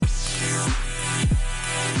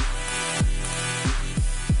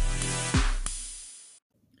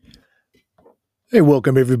Hey,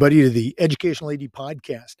 welcome everybody to the Educational AD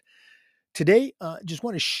Podcast. Today, just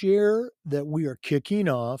want to share that we are kicking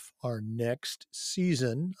off our next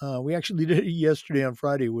season. We actually did it yesterday on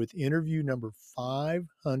Friday with interview number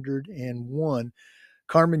 501,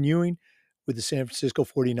 Carmen Ewing with the San Francisco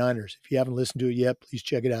 49ers. If you haven't listened to it yet, please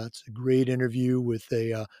check it out. It's a great interview with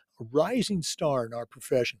a rising star in our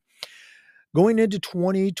profession. Going into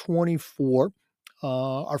 2024,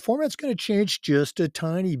 our format's going to change just a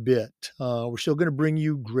tiny bit. We're still going to bring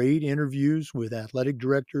you great interviews with athletic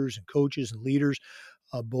directors and coaches and leaders,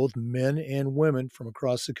 both men and women from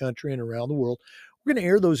across the country and around the world. We're going to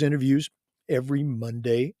air those interviews every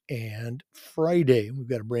Monday and Friday. We've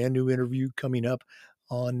got a brand new interview coming up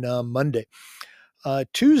on Monday.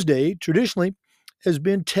 Tuesday, traditionally, has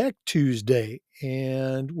been Tech Tuesday,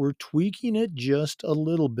 and we're tweaking it just a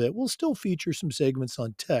little bit. We'll still feature some segments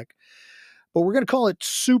on tech, but we're going to call it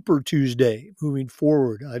Super Tuesday moving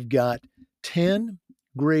forward. I've got 10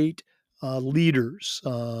 great leaders,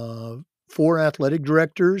 4 athletic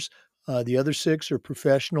directors. The other 6 are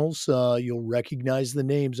professionals. You'll recognize the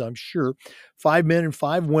names, I'm sure. 5 men and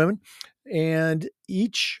 5 women. And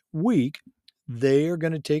each week, they are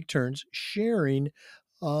going to take turns sharing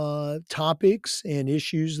topics and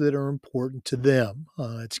issues that are important to them.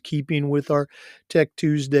 It's keeping with our Tech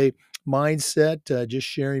Tuesday mindset, just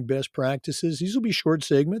sharing best practices. These will be short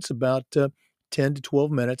segments, about 10 to 12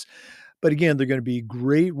 minutes. But again, they're going to be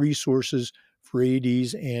great resources for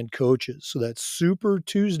ADs and coaches. So that's Super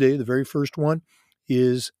Tuesday. The very first one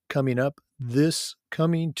is coming up this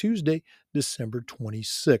coming Tuesday, December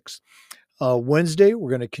 26th. Wednesday, we're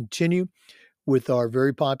going to continue with our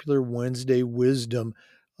very popular Wednesday Wisdom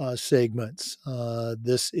segments.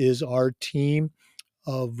 This is our team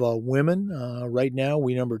of women. Right now,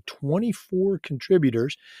 we number 24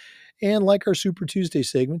 contributors. And like our Super Tuesday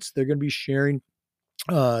segments, they're going to be sharing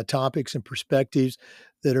topics and perspectives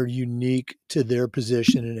that are unique to their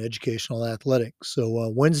position in educational athletics. So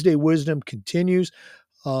Wednesday Wisdom continues,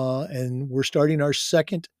 and we're starting our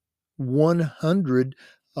second 100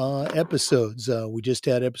 episodes. We just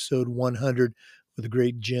had episode 100 with the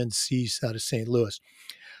great Jen Cease out of St. Louis.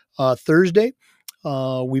 Thursday,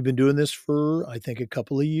 we've been doing this for, I think, a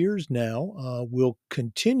couple of years now. We'll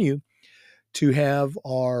continue to have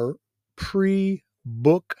our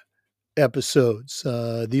pre-book episodes.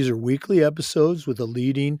 These are weekly episodes with a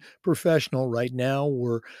leading professional. Right now,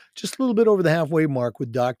 we're just a little bit over the halfway mark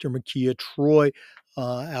with Dr. Makia Troy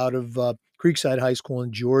out of Creekside High School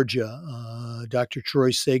in Georgia. Dr.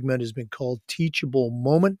 Troy's segment has been called Teachable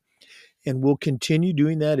Moment, and we'll continue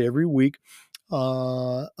doing that every week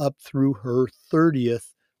up through her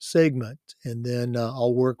 30th segment. And then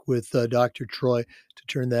I'll work with Dr. Troy to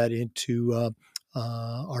turn that into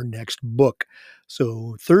our next book.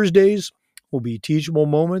 So Thursdays will be Teachable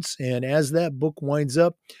Moments. And as that book winds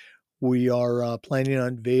up, we are planning on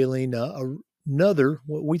unveiling another,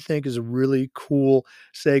 what we think is a really cool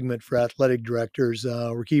segment for athletic directors.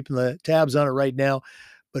 We're keeping the tabs on it right now,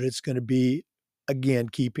 but it's going to be, again,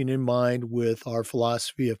 keeping in mind with our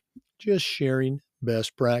philosophy of just sharing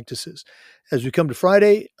best practices. As we come to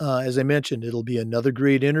Friday, as I mentioned, it'll be another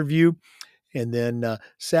great interview. And then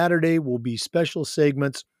Saturday will be special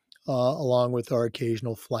segments along with our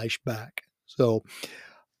occasional flashback. So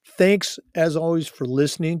thanks, as always, for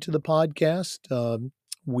listening to the podcast.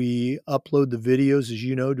 We upload the videos, as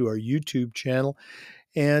you know, to our YouTube channel.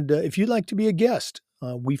 And if you'd like to be a guest,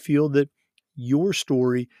 we feel that your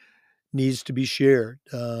story needs to be shared.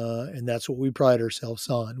 And that's what we pride ourselves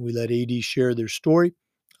on. We let ADs share their story,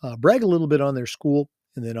 brag a little bit on their school,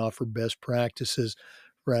 and then offer best practices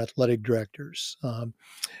for athletic directors.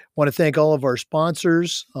 Want to thank all of our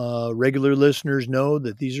sponsors. Regular listeners know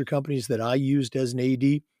that these are companies that I used as an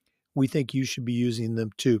AD. We think you should be using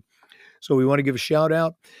them too. So we want to give a shout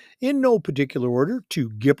out in no particular order to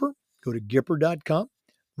Gipper. Go to Gipper.com.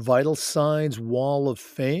 Vital Signs Wall of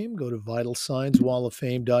Fame. Go to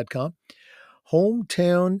vitalsignswalloffame.com.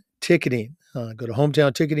 Hometown Ticketing. Go to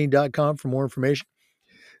hometownticketing.com for more information.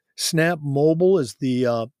 Snap Mobile is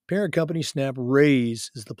the parent company. Snap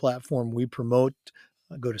Raise is the platform we promote.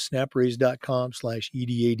 Go to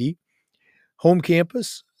snapraise.com/EDAD. Home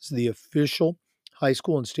Campus is the official high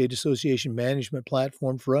school and state association management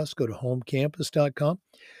platform for us. Go to homecampus.com.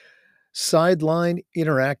 Sideline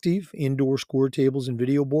Interactive, indoor score tables and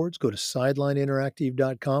video boards. Go to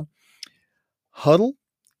sidelineinteractive.com. Huddle,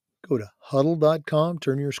 go to huddle.com.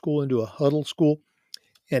 Turn your school into a huddle school.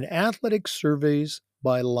 And Athletic Surveys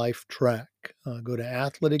by LifeTrack. Go to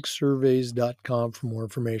athleticsurveys.com for more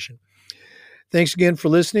information. Thanks again for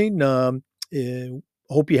listening. Hope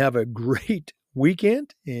you have a great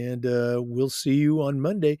weekend, and we'll see you on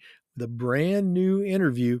Monday with a brand new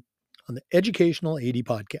interview on the Educational AD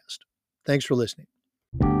Podcast. Thanks for listening.